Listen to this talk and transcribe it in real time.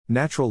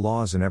Natural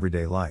laws in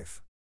everyday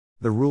life.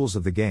 The rules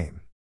of the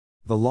game.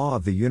 The law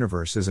of the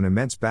universe is an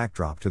immense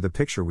backdrop to the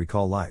picture we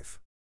call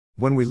life.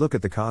 When we look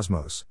at the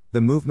cosmos,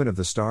 the movement of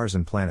the stars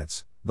and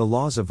planets, the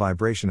laws of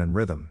vibration and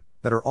rhythm,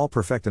 that are all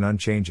perfect and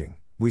unchanging,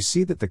 we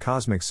see that the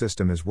cosmic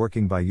system is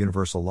working by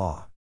universal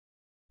law.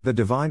 The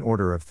divine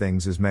order of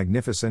things is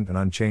magnificent and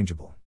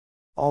unchangeable.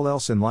 All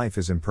else in life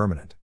is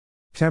impermanent.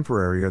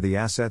 Temporary are the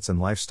assets and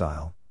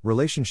lifestyle,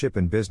 relationship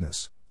and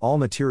business, all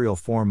material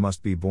form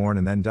must be born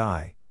and then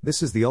die,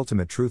 this is the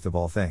ultimate truth of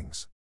all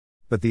things.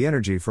 But the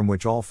energy from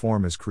which all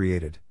form is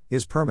created,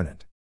 is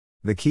permanent.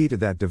 The key to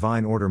that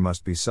divine order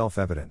must be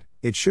self-evident,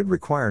 it should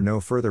require no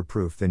further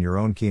proof than your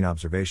own keen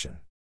observation.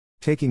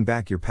 Taking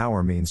back your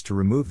power means to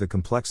remove the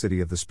complexity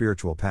of the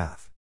spiritual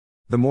path.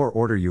 The more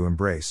order you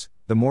embrace,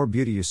 the more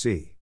beauty you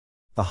see.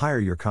 The higher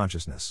your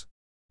consciousness.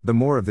 The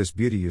more of this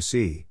beauty you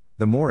see,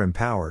 the more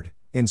empowered,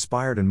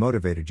 inspired and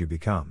motivated you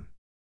become.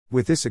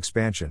 With this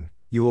expansion,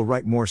 you will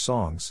write more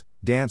songs,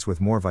 dance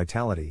with more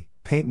vitality,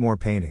 paint more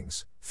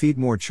paintings, feed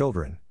more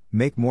children,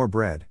 make more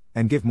bread,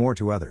 and give more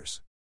to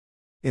others.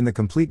 In the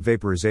complete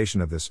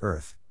vaporization of this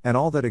earth, and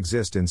all that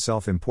exist in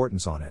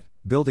self-importance on it,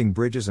 building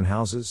bridges and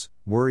houses,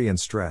 worry and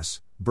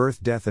stress,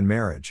 birth, death and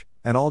marriage,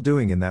 and all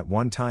doing in that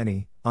one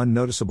tiny,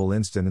 unnoticeable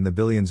instant in the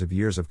billions of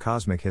years of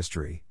cosmic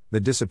history, the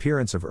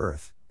disappearance of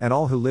Earth, and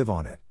all who live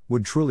on it,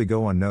 would truly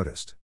go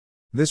unnoticed.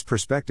 This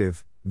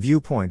perspective,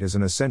 viewpoint is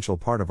an essential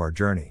part of our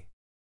journey.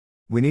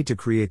 We need to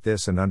create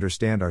this and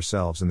understand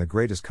ourselves in the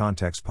greatest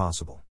context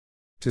possible.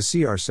 To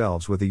see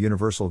ourselves with a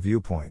universal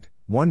viewpoint,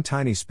 one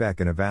tiny speck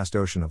in a vast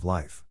ocean of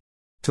life.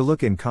 To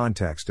look in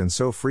context and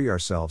so free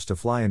ourselves to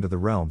fly into the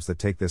realms that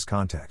take this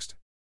context.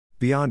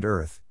 Beyond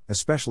Earth,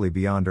 especially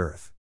beyond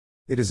Earth.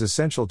 It is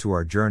essential to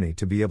our journey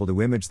to be able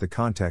to image the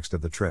context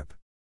of the trip.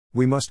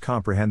 We must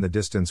comprehend the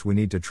distance we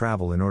need to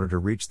travel in order to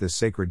reach this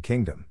sacred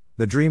kingdom,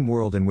 the dream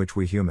world in which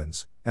we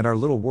humans, and our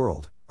little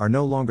world, are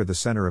no longer the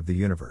center of the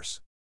universe.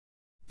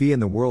 Be in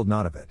the world,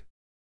 not of it.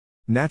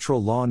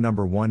 Natural law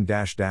number 1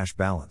 -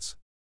 balance.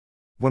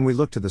 When we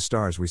look to the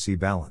stars we see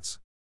balance.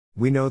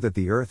 We know that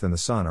the earth and the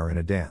sun are in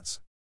a dance.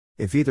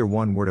 If either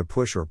one were to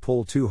push or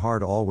pull too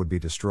hard, all would be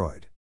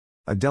destroyed.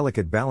 A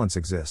delicate balance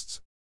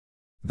exists.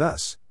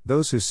 Thus,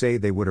 those who say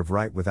they would have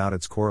right without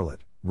its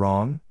correlate,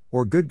 wrong,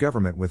 or good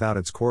government without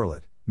its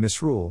correlate,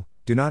 misrule,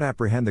 do not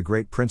apprehend the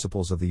great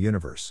principles of the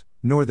universe,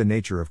 nor the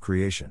nature of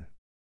creation.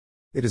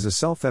 It is a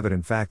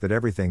self-evident fact that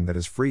everything that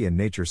is free in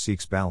nature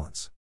seeks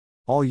balance.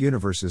 All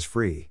universe is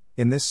free,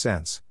 in this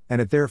sense,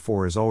 and it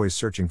therefore is always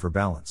searching for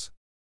balance.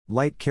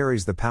 Light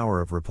carries the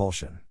power of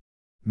repulsion.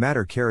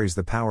 Matter carries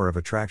the power of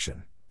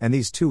attraction, and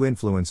these two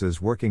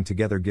influences working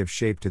together give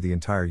shape to the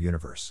entire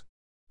universe.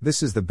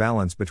 This is the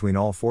balance between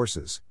all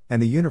forces,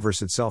 and the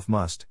universe itself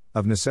must,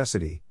 of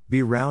necessity,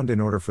 be round in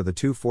order for the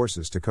two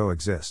forces to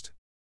coexist.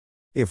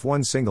 If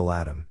one single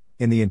atom,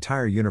 in the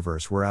entire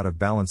universe were out of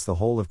balance, the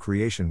whole of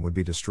creation would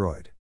be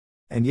destroyed.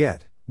 And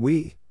yet,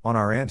 we, on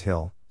our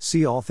anthill,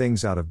 see all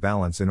things out of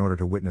balance in order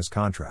to witness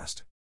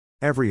contrast.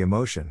 Every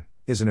emotion,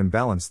 is an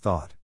imbalanced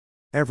thought.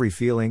 Every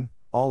feeling,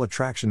 all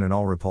attraction and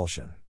all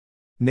repulsion.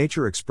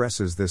 Nature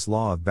expresses this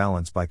law of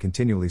balance by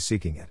continually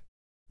seeking it.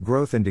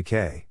 Growth and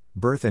decay,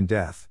 birth and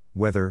death,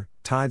 weather,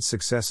 tides,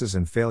 successes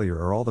and failure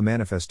are all the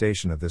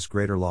manifestation of this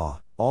greater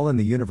law. All in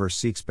the universe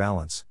seeks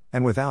balance,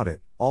 and without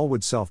it, all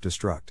would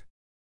self-destruct.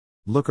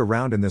 Look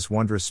around in this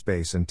wondrous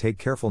space and take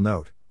careful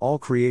note, all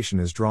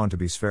creation is drawn to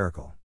be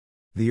spherical.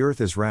 The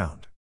earth is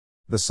round.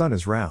 The sun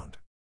is round.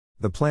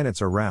 The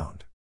planets are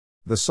round.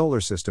 The solar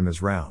system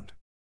is round.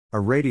 A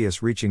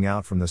radius reaching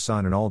out from the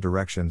sun in all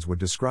directions would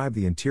describe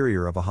the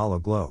interior of a hollow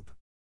globe.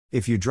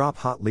 If you drop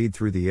hot lead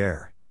through the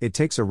air, it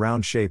takes a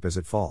round shape as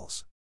it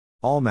falls.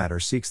 All matter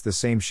seeks the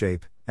same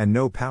shape, and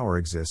no power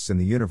exists in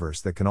the universe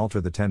that can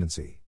alter the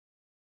tendency.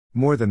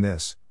 More than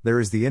this, there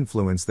is the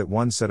influence that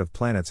one set of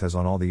planets has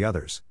on all the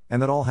others, and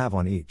that all have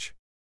on each.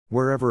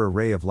 Wherever a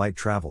ray of light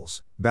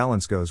travels,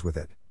 balance goes with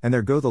it, and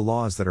there go the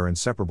laws that are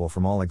inseparable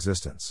from all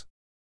existence.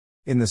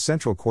 In the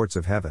central courts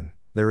of heaven,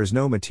 there is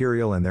no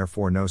material and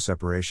therefore no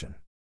separation.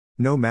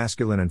 No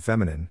masculine and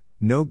feminine,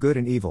 no good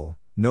and evil,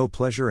 no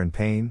pleasure and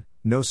pain,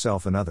 no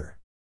self and other.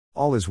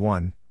 All is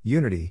one,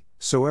 unity,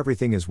 so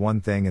everything is one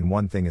thing and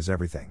one thing is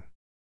everything.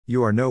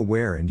 You are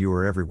nowhere and you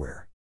are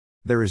everywhere.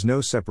 There is no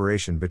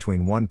separation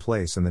between one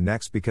place and the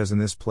next, because in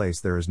this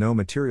place there is no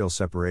material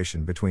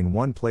separation between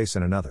one place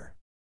and another.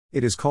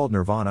 It is called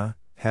nirvana,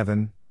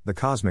 heaven, the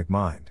cosmic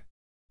mind.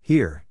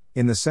 Here,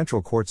 in the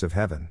central courts of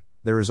heaven,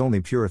 there is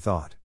only pure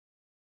thought.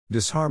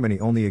 Disharmony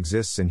only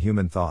exists in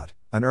human thought,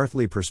 an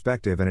earthly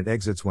perspective, and it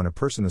exits when a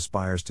person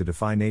aspires to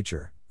defy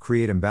nature,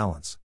 create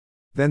imbalance.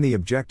 Then the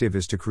objective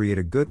is to create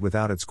a good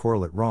without its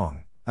correlate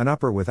wrong, an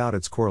upper without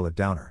its correlate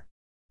downer.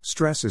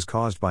 Stress is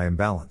caused by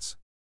imbalance.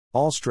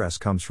 All stress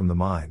comes from the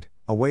mind,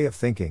 a way of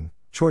thinking,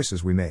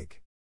 choices we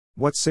make.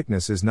 What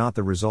sickness is not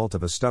the result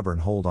of a stubborn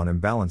hold on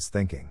imbalanced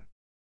thinking?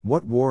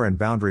 What war and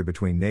boundary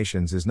between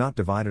nations is not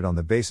divided on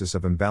the basis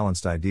of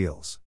imbalanced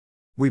ideals?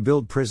 We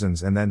build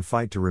prisons and then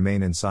fight to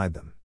remain inside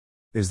them.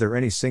 Is there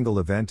any single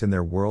event in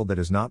their world that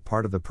is not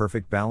part of the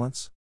perfect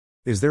balance?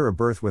 Is there a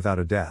birth without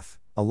a death,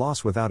 a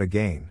loss without a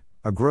gain,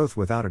 a growth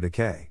without a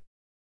decay?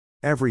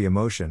 Every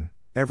emotion,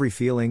 every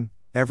feeling,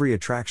 every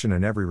attraction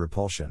and every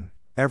repulsion,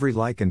 every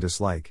like and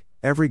dislike,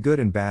 every good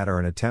and bad are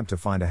an attempt to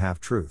find a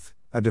half-truth,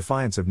 a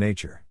defiance of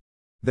nature.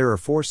 There are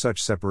 4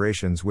 such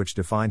separations which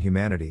define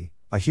humanity: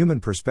 a human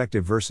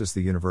perspective versus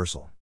the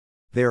universal.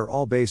 They are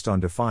all based on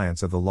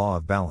defiance of the law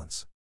of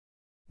balance.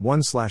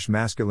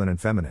 1/masculine and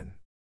feminine.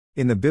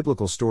 In the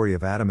biblical story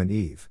of Adam and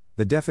Eve,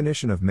 the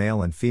definition of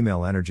male and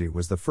female energy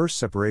was the first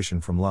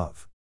separation from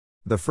love.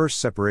 The first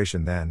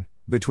separation, then,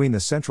 between the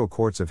central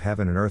courts of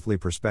heaven and earthly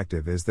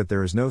perspective is that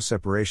there is no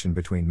separation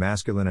between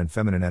masculine and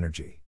feminine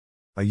energy.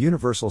 A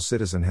universal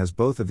citizen has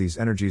both of these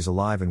energies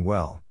alive and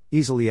well,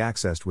 easily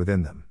accessed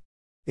within them.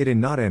 It is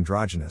not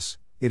androgynous,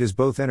 it is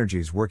both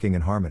energies working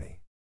in harmony.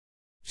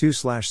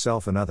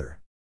 2/self and other.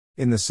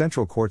 In the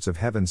central courts of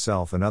heaven,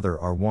 self and other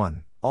are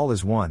one, all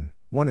is one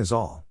is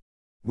all.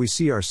 We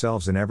see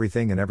ourselves in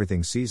everything and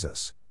everything sees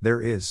us.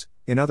 There is,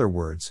 in other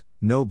words,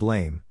 no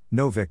blame,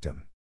 no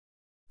victim.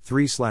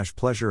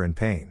 3/pleasure and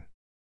pain.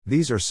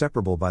 These are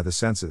separable by the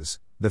senses,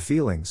 the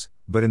feelings,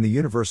 but in the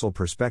universal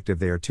perspective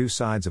they are 2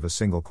 sides of a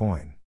single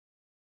coin.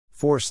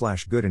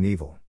 4/good and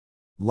evil.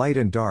 Light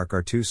and dark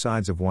are 2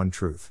 sides of one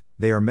truth.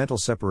 They are mental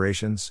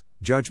separations,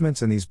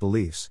 judgments, and these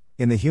beliefs,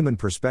 in the human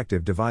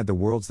perspective, divide the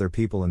worlds, their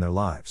people, and their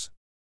lives.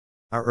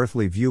 Our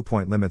earthly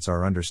viewpoint limits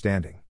our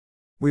understanding.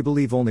 We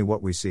believe only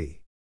what we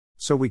see.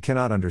 So we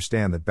cannot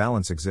understand that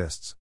balance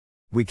exists.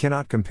 We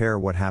cannot compare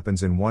what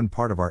happens in one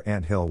part of our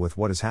anthill with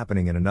what is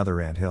happening in another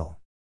anthill.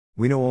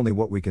 We know only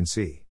what we can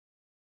see.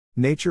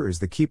 Nature is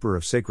the keeper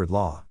of sacred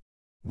law.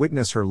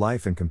 Witness her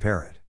life and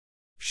compare it.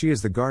 She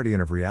is the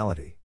guardian of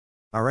reality.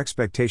 Our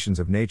expectations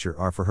of nature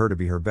are for her to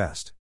be her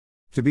best.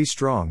 To be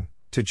strong,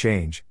 to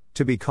change,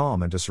 to be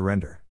calm and to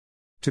surrender.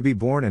 To be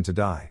born and to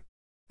die.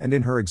 And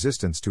in her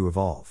existence to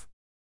evolve.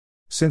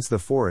 Since the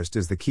forest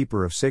is the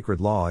keeper of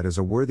sacred law, it is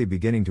a worthy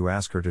beginning to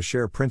ask her to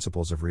share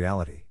principles of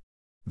reality.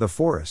 The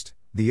forest,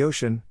 the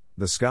ocean,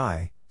 the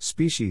sky,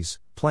 species,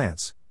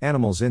 plants,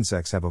 animals,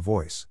 insects have a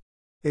voice.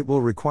 It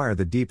will require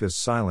the deepest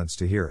silence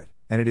to hear it,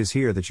 and it is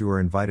here that you are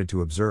invited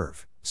to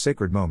observe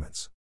sacred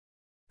moments.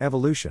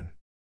 Evolution.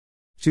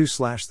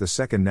 2/the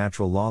second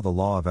natural law, the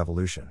law of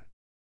evolution.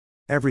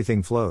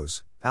 Everything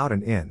flows, out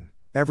and in,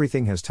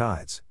 everything has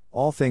tides,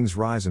 all things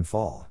rise and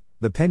fall,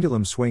 the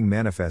pendulum swing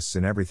manifests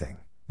in everything,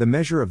 the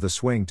measure of the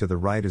swing to the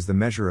right is the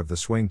measure of the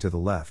swing to the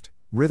left,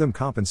 rhythm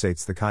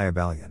compensates the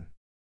Kybalion.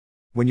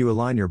 When you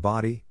align your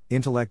body,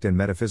 intellect and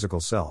metaphysical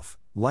self,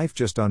 life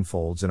just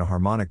unfolds in a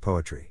harmonic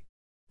poetry.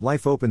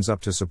 Life opens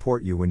up to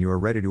support you when you are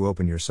ready to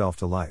open yourself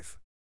to life.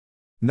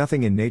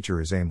 Nothing in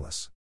nature is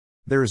aimless.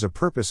 There is a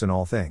purpose in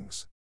all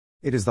things.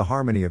 It is the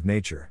harmony of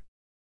nature.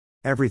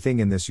 Everything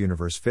in this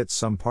universe fits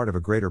some part of a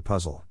greater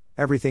puzzle,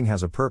 everything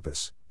has a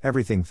purpose,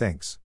 everything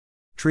thinks.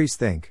 Trees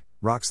think,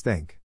 rocks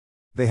think.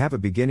 They have a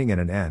beginning and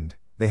an end,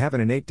 they have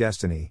an innate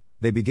destiny,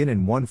 they begin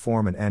in one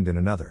form and end in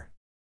another.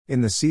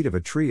 In the seed of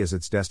a tree is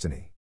its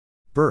destiny.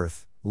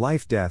 Birth,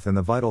 life, death and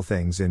the vital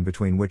things in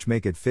between which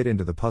make it fit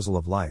into the puzzle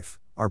of life,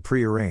 are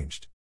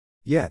prearranged.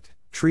 Yet,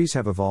 trees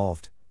have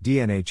evolved,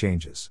 DNA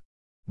changes.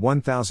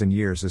 1,000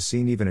 years has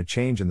seen even a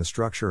change in the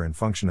structure and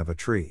function of a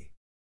tree.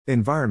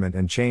 Environment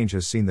and change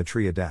has seen the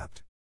tree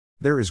adapt.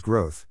 There is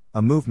growth,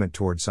 a movement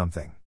toward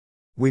something.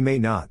 We may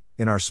not,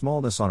 in our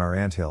smallness on our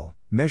anthill,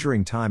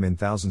 measuring time in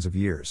thousands of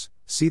years,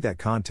 see that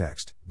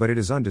context, but it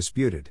is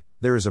undisputed,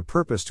 there is a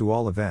purpose to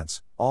all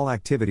events, all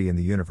activity in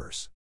the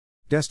universe.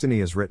 Destiny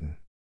is written.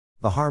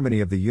 The harmony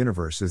of the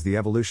universe is the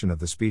evolution of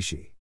the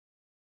species.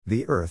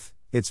 The earth,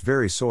 its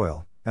very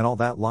soil, and all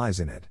that lies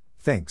in it,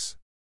 thinks.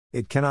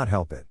 It cannot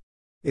help it.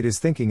 It is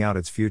thinking out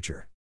its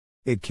future.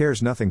 It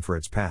cares nothing for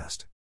its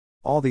past.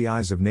 All the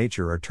eyes of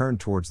nature are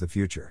turned towards the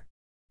future.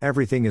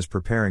 Everything is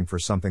preparing for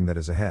something that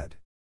is ahead.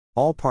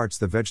 All parts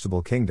the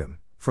vegetable kingdom,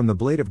 from the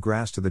blade of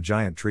grass to the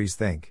giant trees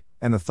think,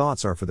 and the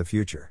thoughts are for the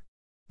future.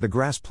 The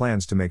grass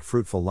plans to make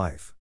fruitful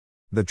life.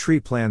 The tree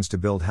plans to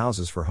build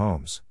houses for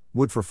homes,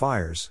 wood for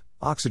fires,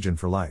 oxygen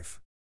for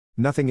life.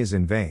 Nothing is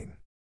in vain.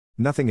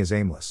 Nothing is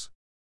aimless.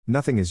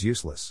 Nothing is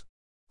useless.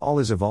 All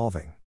is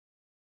evolving.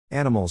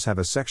 Animals have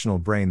a sectional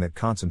brain that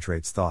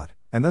concentrates thought,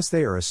 and thus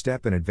they are a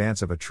step in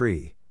advance of a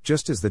tree,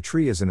 just as the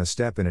tree is in a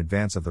step in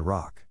advance of the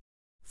rock.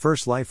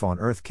 First life on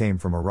Earth came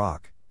from a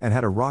rock, and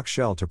had a rock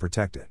shell to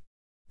protect it.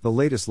 The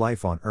latest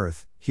life on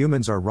Earth,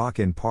 humans are rock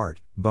in part,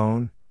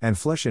 bone, and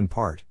flesh in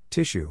part,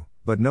 tissue,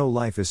 but no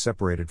life is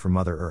separated from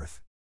Mother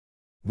Earth.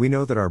 We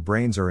know that our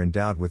brains are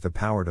endowed with the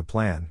power to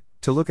plan,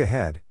 to look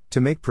ahead,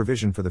 to make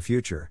provision for the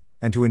future,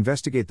 and to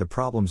investigate the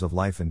problems of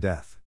life and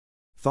death.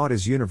 Thought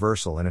is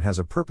universal and it has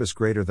a purpose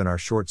greater than our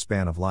short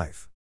span of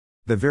life.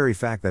 The very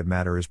fact that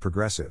matter is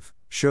progressive,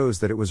 shows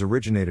that it was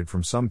originated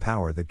from some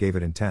power that gave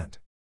it intent.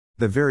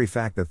 The very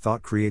fact that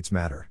thought creates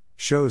matter,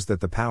 shows that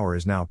the power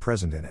is now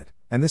present in it,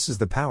 and this is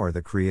the power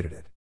that created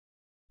it.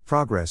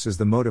 Progress is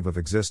the motive of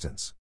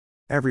existence.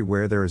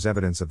 Everywhere there is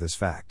evidence of this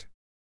fact.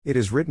 It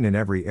is written in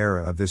every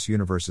era of this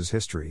universe's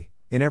history,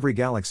 in every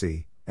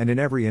galaxy, and in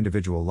every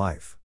individual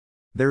life.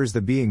 There is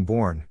the being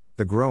born,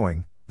 the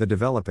growing, the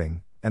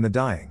developing, and the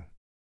dying.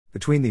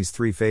 Between these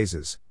three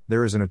phases,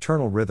 there is an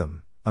eternal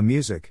rhythm, a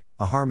music,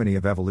 a harmony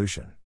of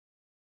evolution.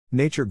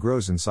 Nature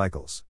grows in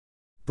cycles.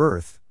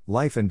 Birth,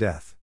 life and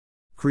death.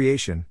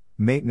 Creation,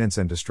 maintenance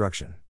and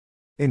destruction.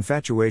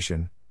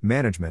 Infatuation,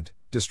 management,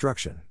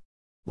 destruction.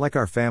 Like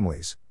our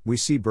families, we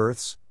see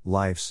births,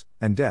 lives,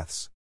 and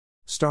deaths.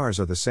 Stars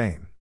are the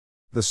same.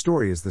 The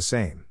story is the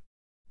same.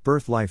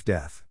 Birth, life,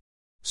 death.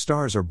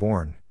 Stars are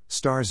born,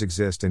 stars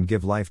exist and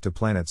give life to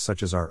planets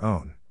such as our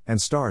own,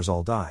 and stars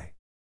all die.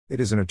 It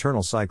is an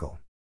eternal cycle.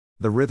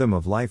 The rhythm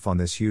of life on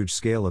this huge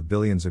scale of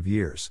billions of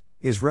years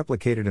is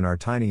replicated in our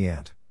tiny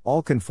ant,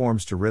 all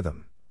conforms to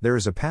rhythm. There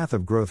is a path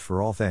of growth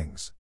for all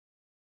things.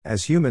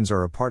 As humans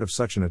are a part of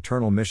such an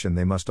eternal mission,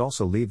 they must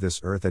also leave this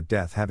earth at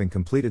death, having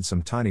completed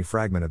some tiny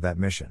fragment of that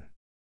mission.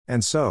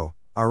 And so,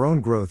 our own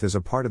growth is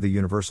a part of the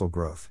universal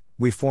growth.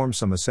 We form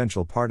some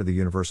essential part of the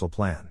universal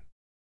plan.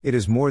 It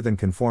is more than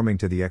conforming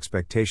to the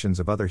expectations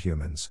of other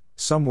humans.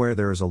 Somewhere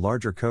there is a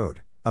larger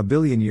code, a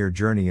billion-year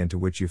journey into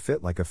which you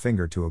fit like a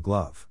finger to a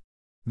glove.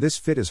 This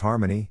fit is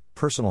harmony,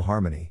 personal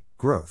harmony,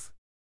 growth.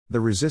 The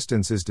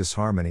resistance is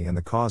disharmony and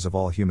the cause of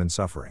all human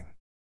suffering.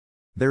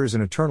 There is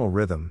an eternal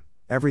rhythm.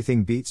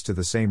 Everything beats to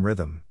the same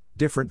rhythm,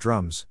 different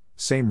drums,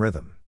 same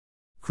rhythm.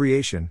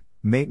 Creation,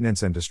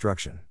 maintenance and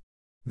destruction.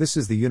 This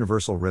is the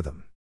universal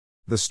rhythm.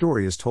 The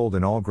story is told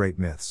in all great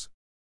myths.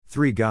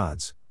 Three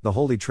gods, the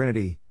Holy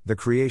Trinity, the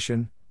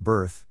creation,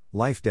 birth,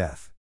 life,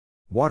 death.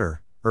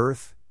 Water,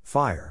 earth,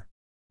 fire.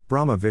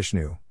 Brahma,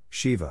 Vishnu,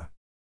 Shiva.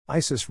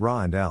 Isis,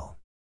 Ra and El.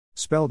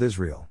 Spelled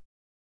Israel.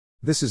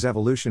 This is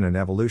evolution, and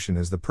evolution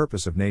is the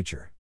purpose of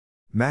nature.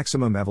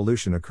 Maximum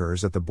evolution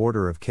occurs at the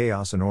border of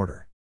chaos and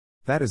order.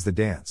 That is the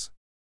dance.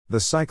 The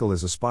cycle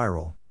is a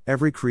spiral,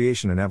 every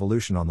creation and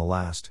evolution on the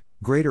last,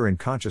 greater in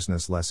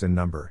consciousness, less in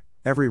number,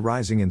 every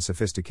rising in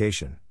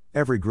sophistication,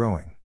 every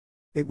growing.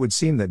 It would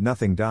seem that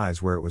nothing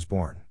dies where it was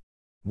born.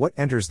 What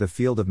enters the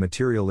field of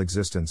material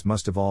existence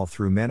must evolve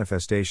through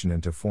manifestation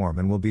into form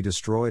and will be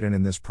destroyed, and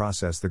in this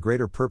process the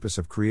greater purpose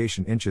of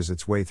creation inches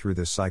its way through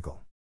this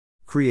cycle.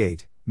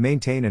 Create,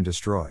 maintain and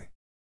destroy.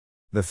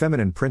 The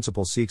feminine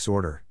principle seeks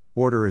order.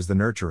 Order is the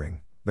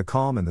nurturing, the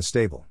calm and the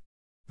stable.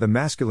 The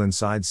masculine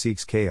side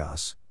seeks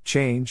chaos,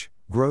 change,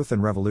 growth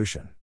and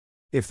revolution.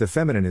 If the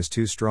feminine is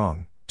too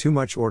strong, too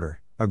much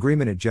order,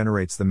 agreement, it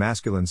generates the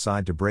masculine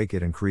side to break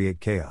it and create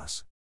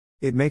chaos.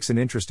 It makes an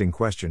interesting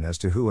question as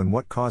to who and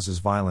what causes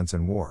violence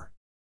and war.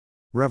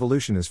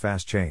 Revolution is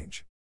fast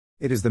change.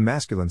 It is the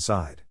masculine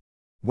side.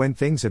 When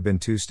things have been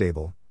too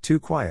stable, too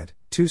quiet,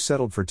 too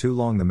settled for too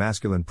long, the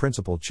masculine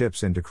principle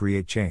chips in to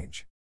create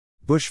change.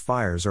 Bush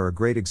fires are a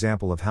great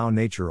example of how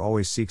nature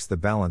always seeks the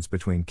balance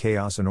between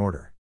chaos and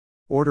order.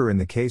 Order in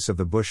the case of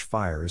the bush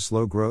fire is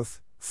slow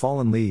growth,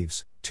 fallen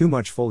leaves, too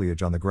much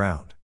foliage on the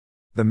ground.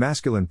 The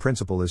masculine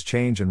principle is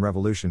change, and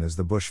revolution is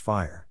the bush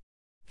fire.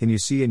 Can you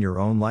see in your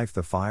own life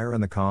the fire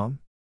and the calm?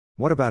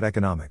 What about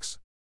economics?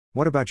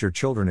 What about your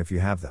children if you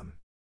have them?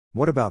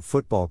 What about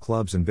football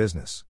clubs and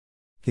business?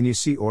 Can you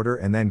see order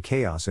and then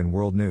chaos in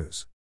world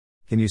news?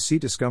 Can you see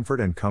discomfort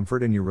and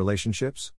comfort in your relationships?